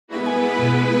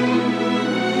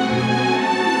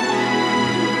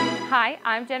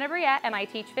I'm Jenna Brouillette and I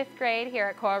teach 5th grade here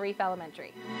at Coral Reef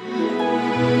Elementary.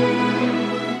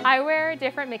 I wear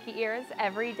different Mickey ears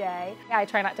every day. I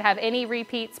try not to have any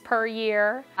repeats per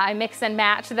year. I mix and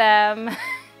match them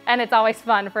and it's always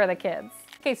fun for the kids.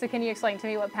 Okay, so can you explain to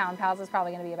me what Pound Pals is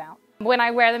probably going to be about? When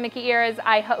I wear the Mickey ears,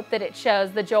 I hope that it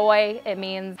shows the joy. It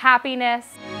means happiness.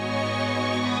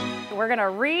 We're going to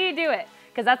redo it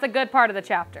because that's a good part of the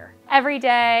chapter. Every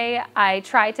day, I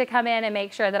try to come in and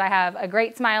make sure that I have a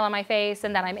great smile on my face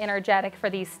and that I'm energetic for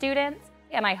these students.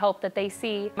 And I hope that they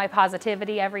see my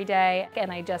positivity every day.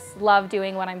 And I just love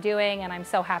doing what I'm doing and I'm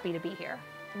so happy to be here.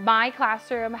 My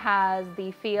classroom has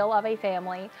the feel of a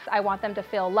family. I want them to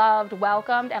feel loved,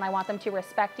 welcomed, and I want them to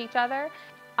respect each other.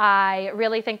 I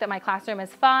really think that my classroom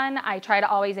is fun. I try to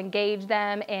always engage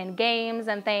them in games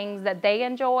and things that they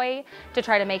enjoy to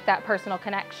try to make that personal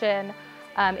connection.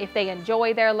 If they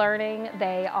enjoy their learning,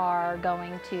 they are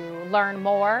going to learn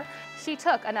more. She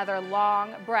took another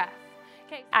long breath.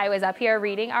 Okay. I was up here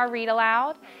reading our read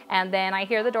aloud, and then I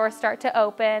hear the door start to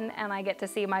open, and I get to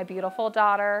see my beautiful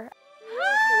daughter.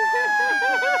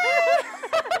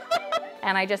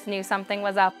 And I just knew something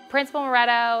was up. Principal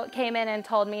Moretto came in and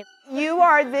told me, "You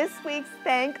are this week's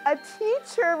Thank a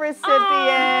Teacher recipient.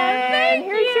 Thank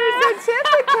Here's you. your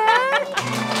certificate."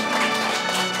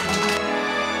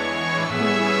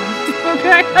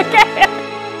 Okay.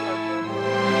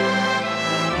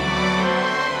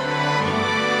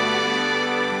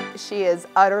 She is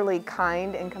utterly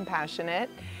kind and compassionate,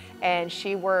 and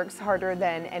she works harder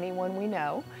than anyone we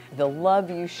know. The love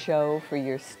you show for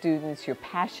your students, your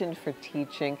passion for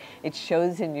teaching, it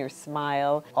shows in your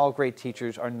smile. All great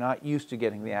teachers are not used to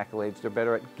getting the accolades. They're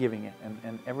better at giving it,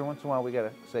 and every once in a while we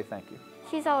gotta say thank you.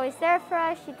 She's always there for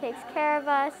us. She takes care of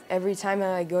us. Every time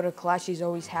I go to class, she's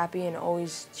always happy and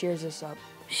always cheers us up.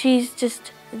 She's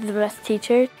just the best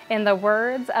teacher. In the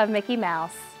words of Mickey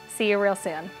Mouse, see you real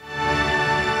soon.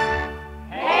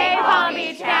 Hey, Palm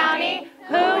Beach County,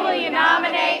 who will you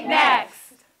nominate next?